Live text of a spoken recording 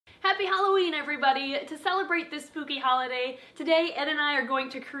Happy Halloween, everybody! To celebrate this spooky holiday, today Ed and I are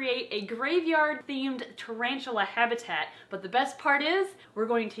going to create a graveyard-themed tarantula habitat. But the best part is, we're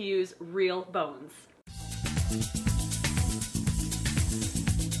going to use real bones.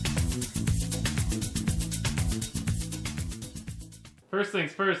 First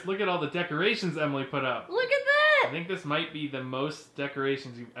things first, look at all the decorations Emily put up. Look at that! I think this might be the most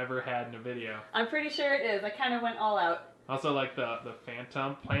decorations you've ever had in a video. I'm pretty sure it is. I kind of went all out. Also like the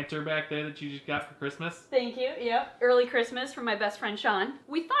phantom planter back there that you just got for Christmas. Thank you, yep. Early Christmas from my best friend Sean.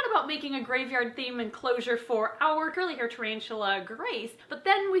 We thought about making a graveyard theme enclosure for our curly hair tarantula, Grace, but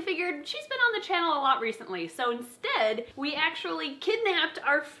then we figured she's been on the channel a lot recently, so instead, we actually kidnapped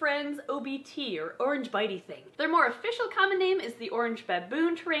our friend's OBT, or Orange Bitey Thing. Their more official common name is the Orange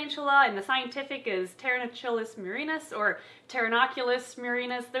Baboon Tarantula, and the scientific is Tarantula murinus, or Tarantula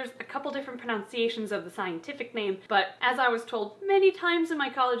murinus. There's a couple different pronunciations of the scientific name, but as I was told many times in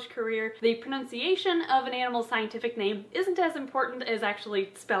my college career, the pronunciation of an animal's scientific name isn't as important as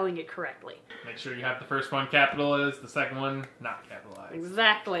actually spelling it correctly. Make sure you have the first one capitalized, the second one not capitalized.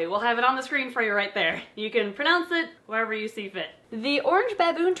 Exactly. We'll have it on the screen for you right there. You can pronounce it however you see fit. The Orange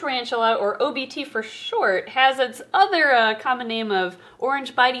Baboon Tarantula, or OBT for short, has its other common name of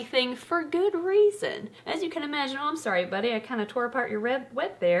Orange Bitey Thing for good reason. As you can imagine, oh I'm sorry buddy, I kind of tore apart your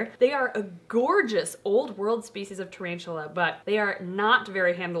web there. They are a gorgeous old world species of tarantula, but they are not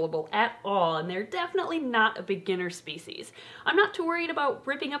very handleable at all, and they're definitely not a beginner species. I'm not too worried about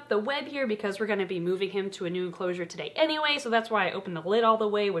ripping up the web here because we're going to be moving him to a new enclosure today anyway, so that's why I opened the lid all the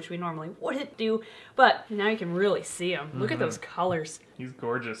way, which we normally wouldn't do, but now you can really see him. Look at those colors. He's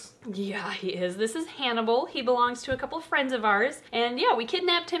gorgeous. Yeah, he is. This is Hannibal. He belongs to a couple of friends of ours. And yeah, we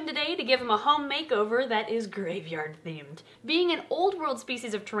kidnapped him today to give him a home makeover that is graveyard themed. Being an old world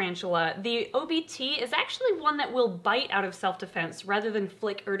species of tarantula, the OBT is actually one that will bite out of self-defense rather than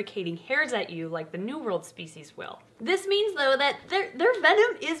flick urticating hairs at you like the New World species will. This means though that their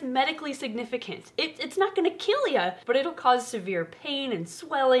venom is medically significant. It's not gonna kill you, but it'll cause severe pain and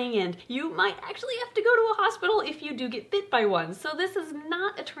swelling, and you might actually have to go to a hospital if you do get bit by one. So this is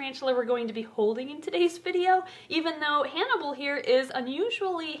not a tarantula we're going to be holding in today's video, even though Hannibal here is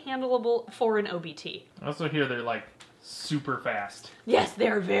unusually handleable for an OBT. I also hear they're like super fast. Yes,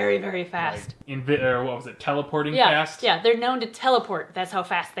 they're very, very fast. Like what was it, teleporting fast? Yeah, they're known to teleport. That's how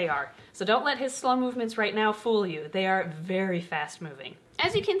fast they are. So don't let his slow movements right now fool you. They are very fast moving.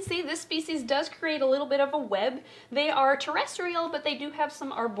 As you can see, this species does create a little bit of a web. They are terrestrial, but they do have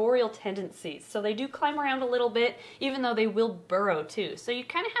some arboreal tendencies. So they do climb around a little bit, even though they will burrow too. So you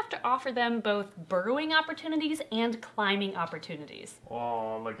kind of have to offer them both burrowing opportunities and climbing opportunities.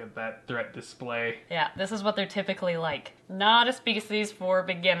 Oh, look at that threat display. Yeah, this is what they're typically like. Not a species for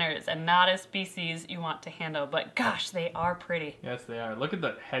beginners, and not a species you want to handle, but gosh, they are pretty. Yes, they are. Look at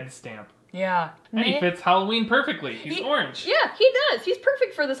that head stamp. Yeah. And he fits Halloween perfectly. He's orange. Yeah, he does. He's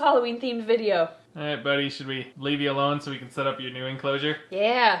perfect for this Halloween-themed video. Alright, buddy, should we leave you alone so we can set up your new enclosure?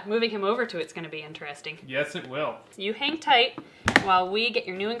 Yeah, moving him over to it's going to be interesting. Yes, it will. So you hang tight while we get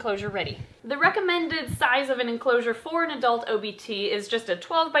your new enclosure ready. The recommended size of an enclosure for an adult OBT is just a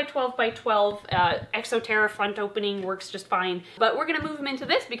 12 by 12 by 12. Exoterra front opening works just fine. But we're going to move him into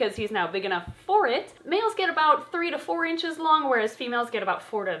this because he's now big enough for it. Males get about 3 to 4 inches long, whereas females get about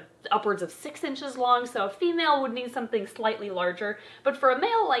 4 to upwards of 6 inches long, so a female would need something slightly larger. But for a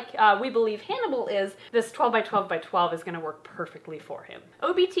male like we believe Hannibal is, this 12 by 12 by 12 is going to work perfectly for him.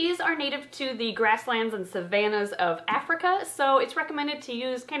 OBTs are native to the grasslands and savannas of Africa, so it's recommended to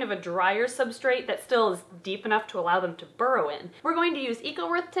use kind of a drier substrate that still is deep enough to allow them to burrow in. We're going to use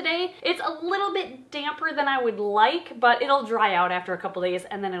Eco-Earth today. It's a little bit damper than I would like, but it'll dry out after a couple days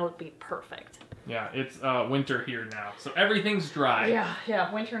and then it'll be perfect. Yeah, it's winter here now, so everything's dry.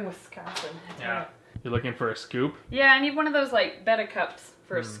 Yeah, winter in Wisconsin. Yeah. Right. You're looking for a scoop? Yeah, I need one of those like betta cups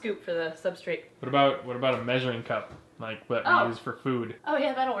for a scoop for the substrate. What about a measuring cup, like what we use for food? Oh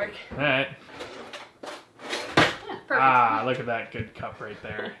yeah, that'll work. All right. Yeah, perfect. Ah, look at that good cup right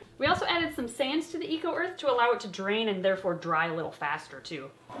there. We also added some sands to the Eco-Earth to allow it to drain and therefore dry a little faster too.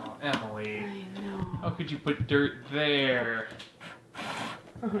 Oh, Emily. I know. How could you put dirt there?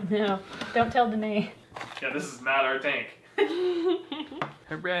 Oh no, don't tell Danae. Yeah, this is not our tank.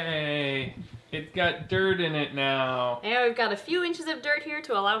 Hooray! It's got dirt in it now. Yeah, we've got a few inches of dirt here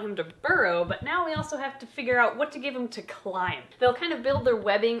to allow him to burrow, but now we also have to figure out what to give him to climb. They'll kind of build their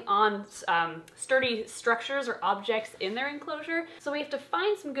webbing on sturdy structures or objects in their enclosure, so we have to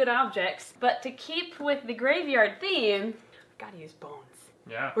find some good objects, but to keep with the graveyard theme, we've got to use bones.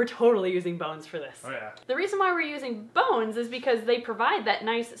 Yeah. We're totally using bones for this. Oh yeah. The reason why we're using bones is because they provide that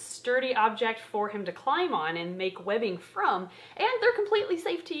nice sturdy object for him to climb on and make webbing from, and they're completely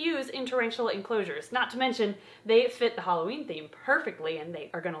safe to use use in Tarantula Enclosures. Not to mention, they fit the Halloween theme perfectly and they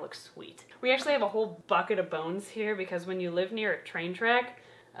are gonna look sweet. We actually have a whole bucket of bones here because when you live near a train track,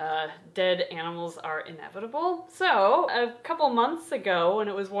 dead animals are inevitable. So, a couple months ago, when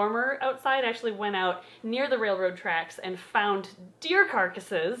it was warmer outside, I actually went out near the railroad tracks and found deer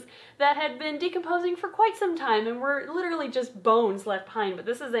carcasses that had been decomposing for quite some time and were literally just bones left behind. But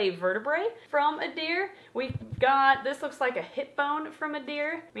this is a vertebrae from a deer. We've got, this looks like a hip bone from a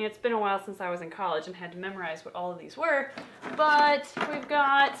deer. I mean, it's been a while since I was in college and had to memorize what all of these were. But we've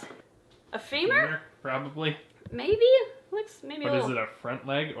got a femur? Probably. Maybe? Looks maybe But is it a front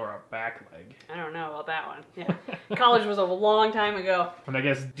leg or a back leg? I don't know about that one. Yeah. College was a long time ago. And I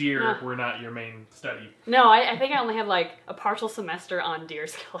guess deer were not your main study. No, I think I only had like a partial semester on deer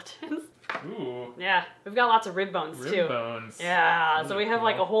skeletons. Ooh. Yeah, we've got lots of rib bones too. Rib bones. Yeah, so we have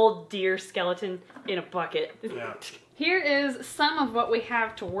like a whole deer skeleton in a bucket. Yeah. Here is some of what we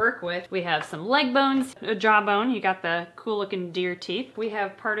have to work with. We have some leg bones, a jawbone. You got the cool looking deer teeth. We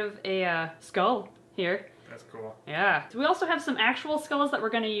have part of a skull here. That's cool. Yeah. So we also have some actual skulls that we're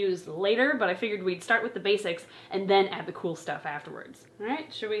going to use later, but I figured we'd start with the basics and then add the cool stuff afterwards. All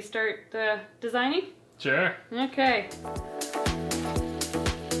right, should we start designing? Sure. Okay.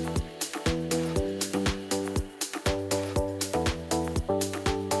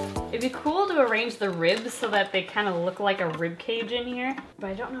 It'd be cool to arrange the ribs so that they kind of look like a rib cage in here, but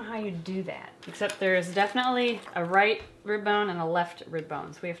I don't know how you do that. Except there's definitely a right rib bone and a left rib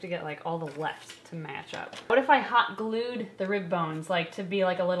bone, so we have to get like all the left to match up. What if I hot glued the rib bones like to be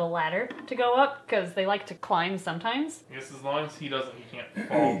like a little ladder to go up, because they like to climb sometimes? I guess as long as he can't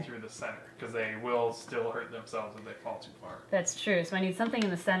fall through the center, because they will still hurt themselves if they fall too far. That's true, so I need something in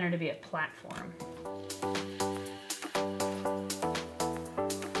the center to be a platform.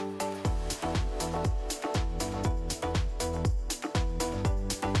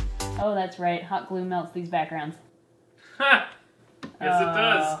 Oh, that's right. Hot glue melts these backgrounds. Ha! Yes, it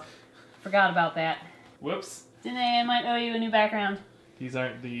does. Forgot about that. Whoops. Today I might owe you a new background. These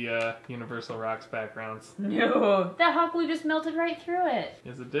aren't the Universal Rocks backgrounds. No. That hot glue just melted right through it.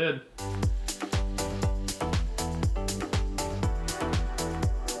 Yes, it did.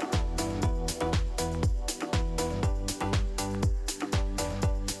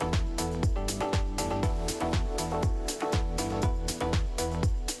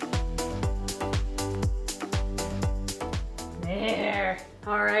 There.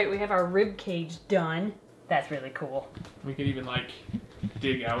 All right, we have our rib cage done. That's really cool. We could even like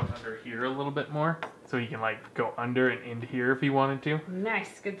dig out under here a little bit more, so you can like go under and into here if you wanted to.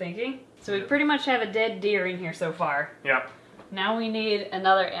 Nice, good thinking. So we pretty much have a dead deer in here so far. Yep. Now we need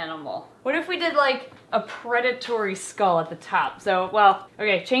another animal. What if we did like a predatory skull at the top? So, well,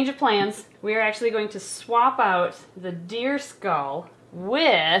 okay, change of plans. We are actually going to swap out the deer skull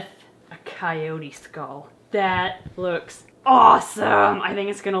with a coyote skull. That looks awesome. I think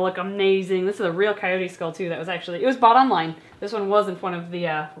it's gonna look amazing. This is a real coyote skull too. That was actually, it was bought online. This one wasn't one of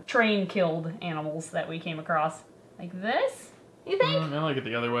the train killed animals that we came across. Like this, you think? I like it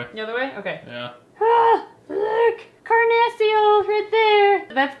the other way. The other way? Okay. Yeah. Ah, look, carnassial right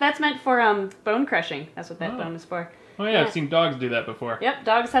there. That's meant for bone crushing. That's what that bone is for. Oh yeah, I've seen dogs do that before. Yep,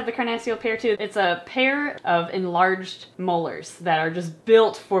 dogs have the carnassial pair too. It's a pair of enlarged molars that are just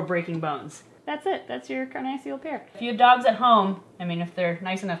built for breaking bones. That's it. That's your carnassial pair. If you have dogs at home, I mean, if they're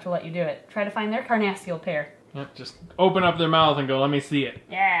nice enough to let you do it, try to find their carnassial pair. Yep, just open up their mouth and go, let me see it.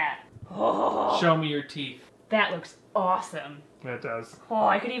 Yeah. Oh, Show me your teeth. that looks awesome. It does. Oh,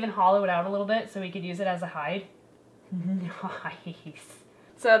 I could even hollow it out a little bit so we could use it as a hide. Nice.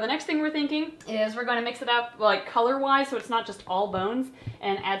 So the next thing we're thinking is we're going to mix it up like color-wise so it's not just all bones,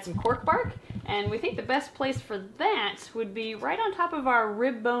 and add some cork bark. And we think the best place for that would be right on top of our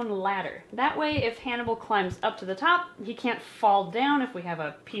rib bone ladder. That way if Hannibal climbs up to the top, he can't fall down if we have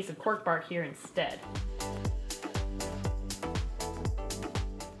a piece of cork bark here instead.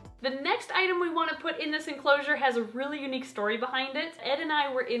 The next item we want to put in this enclosure has a really unique story behind it. Ed and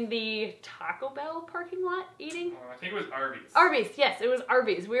I were in the Taco Bell parking lot eating. I think it was Arby's. Arby's, yes, it was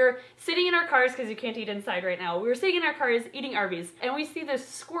Arby's. We were sitting in our cars, because you can't eat inside right now. We were sitting in our cars eating Arby's, and we see this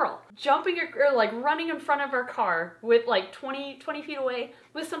squirrel jumping or like running in front of our car with like 20 feet away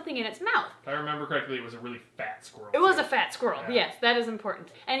with something in its mouth. If I remember correctly, it was a really fat squirrel. It was a fat squirrel, Yeah. yes, that is important.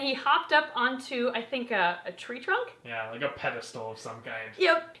 And he hopped up onto, I think, a tree trunk. Yeah, like a pedestal of some kind.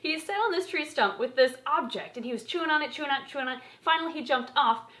 Yep. He sat on this tree stump with this object, and he was chewing on it, chewing on it, chewing on it. Finally, he jumped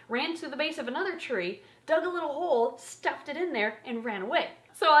off, ran to the base of another tree, dug a little hole, stuffed it in there, and ran away.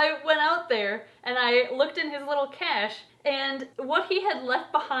 So I went out there, and I looked in his little cache, and what he had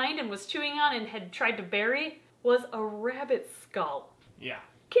left behind and was chewing on and had tried to bury was a rabbit skull. Yeah.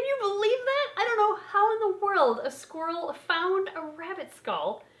 Can you believe that? I don't know how in the world a squirrel found a rabbit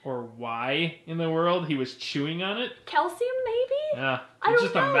skull. Or why in the world he was chewing on it? Calcium, maybe? Yeah, I it's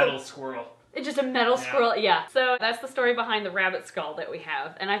don't just know. a metal squirrel. It's just a metal squirrel, yeah. So that's the story behind the rabbit skull that we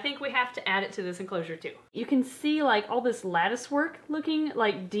have. And I think we have to add it to this enclosure too. You can see like all this lattice work looking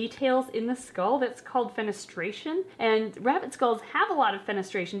like details in the skull that's called fenestration. And rabbit skulls have a lot of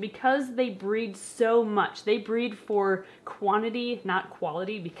fenestration because they breed so much. They breed for quantity, not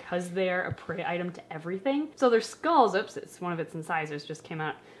quality, because they're a prey item to everything. So their skulls, oops, it's one of its incisors just came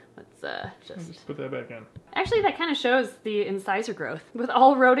out. Let's just put that back in. Actually, that kind of shows the incisor growth. With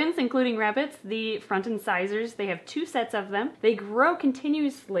all rodents, including rabbits, the front incisors, they have 2 sets of them. They grow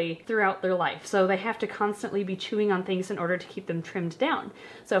continuously throughout their life, so they have to constantly be chewing on things in order to keep them trimmed down.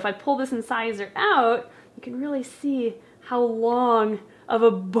 So if I pull this incisor out, you can really see how long of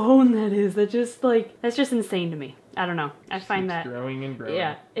a bone that is. That's just insane to me. I don't know. I find that growing and growing.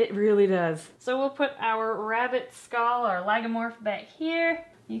 Yeah, it really does. So we'll put our rabbit skull, our lagomorph, back here.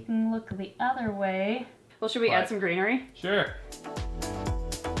 You can look the other way. Well, should we add some greenery? Sure.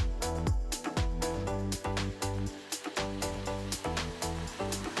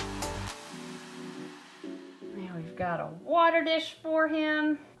 Now we've got a water dish for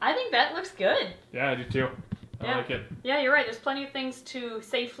him. I think that looks good. Yeah, I do too. I like it. Yeah, you're right. There's plenty of things to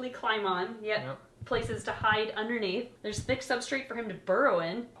safely climb on, yet places to hide underneath. There's thick substrate for him to burrow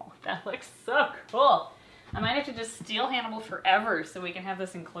in. Oh, that looks so cool. I might have to just steal Hannibal forever so we can have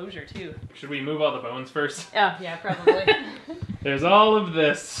this enclosure too. Should we move all the bones first? Oh, yeah, probably. There's all of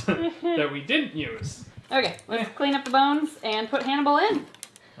this that we didn't use. Okay, let's clean up the bones and put Hannibal in.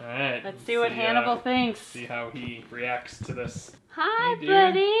 Alright. Let's see what Hannibal thinks. See how he reacts to this. Hi, hey,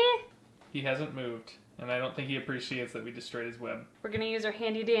 buddy. He hasn't moved, and I don't think he appreciates that we destroyed his web. We're going to use our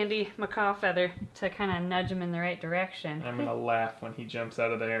handy-dandy macaw feather to kind of nudge him in the right direction. I'm going to laugh when he jumps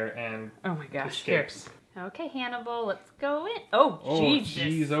out of there and oh my gosh, escapes. Here. Okay, Hannibal, let's go in. Oh, Jesus.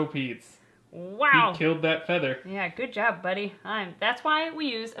 Jeez, oh, Pete's. Wow. He killed that feather. Yeah, good job, buddy. That's why we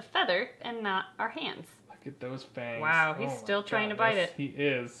use a feather and not our hands. Look at those fangs. Wow, he's still trying to bite it. He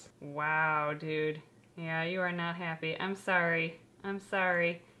is. Wow, dude. Yeah, you are not happy. I'm sorry. I'm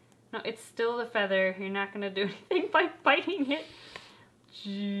sorry. No, it's still the feather. You're not going to do anything by biting it.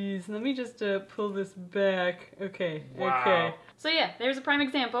 Jeez, let me just pull this back. Okay, wow. Okay. So yeah, there's a prime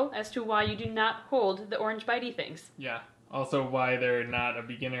example as to why you do not hold the orange bitey things. Yeah. Also why they're not a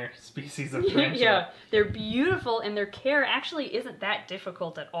beginner species of tarantula. Yeah, they're beautiful and their care actually isn't that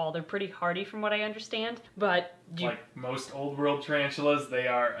difficult at all. They're pretty hardy from what I understand, but... Like most old world tarantulas, they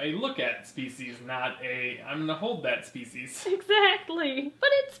are a look-at species, not a I'm gonna hold that species. Exactly. But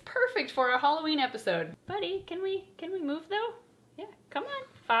it's perfect for a Halloween episode. Buddy, can we move though? Yeah, come on.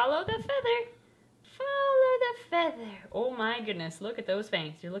 Follow the feather. Follow the feather. Oh my goodness, look at those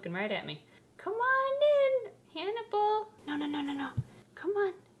fangs. You're looking right at me. Come on in, Hannibal. No, no, no, no, no. Come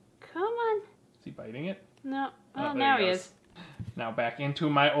on. Come on. Is he biting it? No. Oh, now he is. Now back into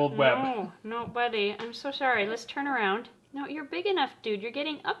my old web. No, no, buddy. I'm so sorry. Let's turn around. No, you're big enough, dude. You're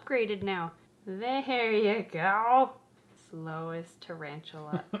getting upgraded now. There you go. Slowest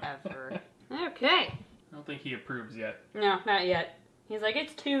tarantula ever. Okay. I don't think he approves yet. No, not yet. He's like,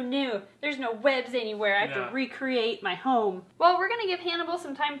 it's too new. There's no webs anywhere. I have to recreate my home. Well, we're going to give Hannibal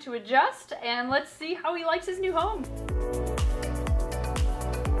some time to adjust, and let's see how he likes his new home.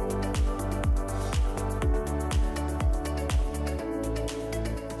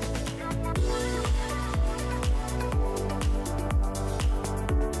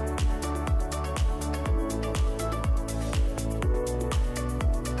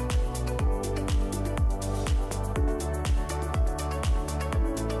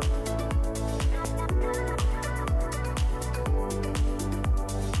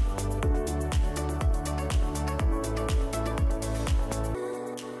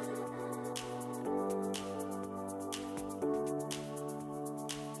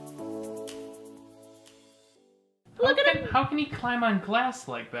 How can he climb on glass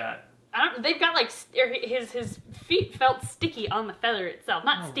like that? They've got like, his feet felt sticky on the feather itself.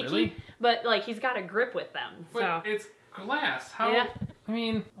 Not sticky, really? But like he's got a grip with them. But so. it's glass. How? Yeah. I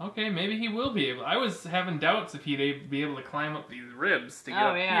mean, okay, maybe he will be able. I was having doubts if he'd be able to climb up these ribs to get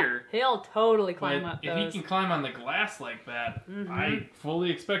up here. He'll totally climb but up if those. he can climb on the glass like that, I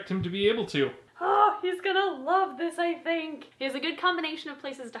fully expect him to be able to. Oh, he's gonna love this, I think. He has a good combination of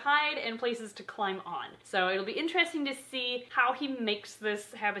places to hide and places to climb on. So it'll be interesting to see how he makes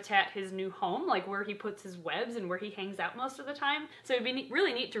this habitat his new home, like where he puts his webs and where he hangs out most of the time. So it'd be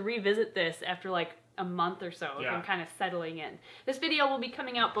really neat to revisit this after like a month or so. Yeah. I'm kind of settling in. This video will be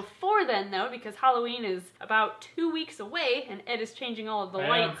coming out before then, though, because Halloween is about 2 weeks away, and Ed is changing all of the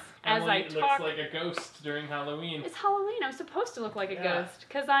lights as I talk. Looks like a ghost during Halloween. It's Halloween. I'm supposed to look like a ghost,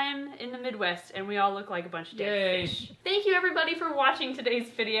 because I'm in the Midwest, and we all look like a bunch of dead fish. Thank you, everybody, for watching today's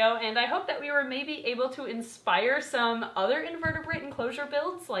video, and I hope that we were maybe able to inspire some other invertebrate enclosure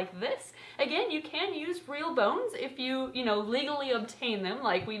builds like this. Again, you can use real bones if you legally obtain them,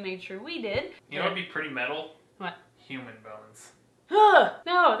 like we made sure we did. You know what would be pretty metal? What? Human bones.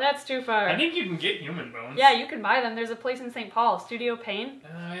 No, that's too far. I think you can get human bones. Yeah, you can buy them. There's a place in St. Paul, Studio Pain.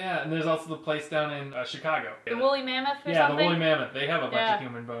 Oh, yeah, and there's also the place down in Chicago. The Woolly Mammoth or something? Yeah, the Woolly Mammoth. They have a bunch of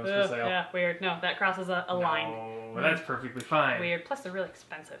human bones for sale. Yeah, weird. No, that crosses a line. No, that's perfectly fine. Weird. Plus, they're really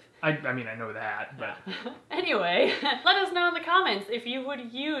expensive. I mean, I know that, but... Anyway, let us know in the comments if you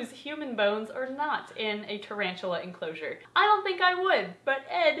would use human bones or not in a tarantula enclosure. I don't think I would, but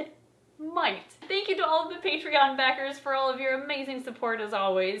Ed might. Thank you to all of the Patreon backers for all of your amazing support as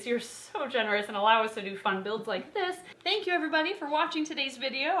always. You're so generous and allow us to do fun builds like this. Thank you everybody for watching today's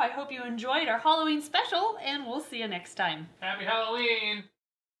video. I hope you enjoyed our Halloween special, and we'll see you next time. Happy Halloween!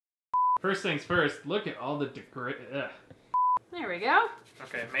 First things first, look at all the There we go.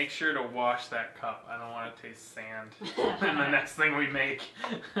 Okay, make sure to wash that cup. I don't want to taste sand in the next thing we make.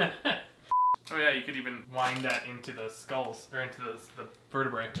 Oh yeah, you could even wind that into the skulls, or into the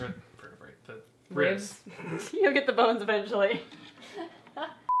vertebrae, the ribs. You'll get the bones eventually.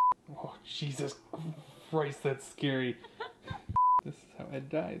 Oh, Jesus Christ, that's scary. This is how Ed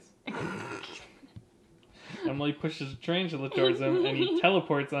dies. Emily pushes a tarantula towards him, and he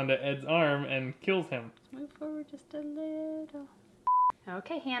teleports onto Ed's arm and kills him. Move forward just a little.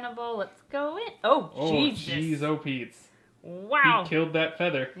 Okay, Hannibal, let's go in. Oh, Jesus. Oh, jeez, oh, Pete's. Wow. He killed that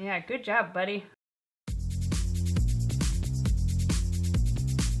feather. Yeah, good job, buddy.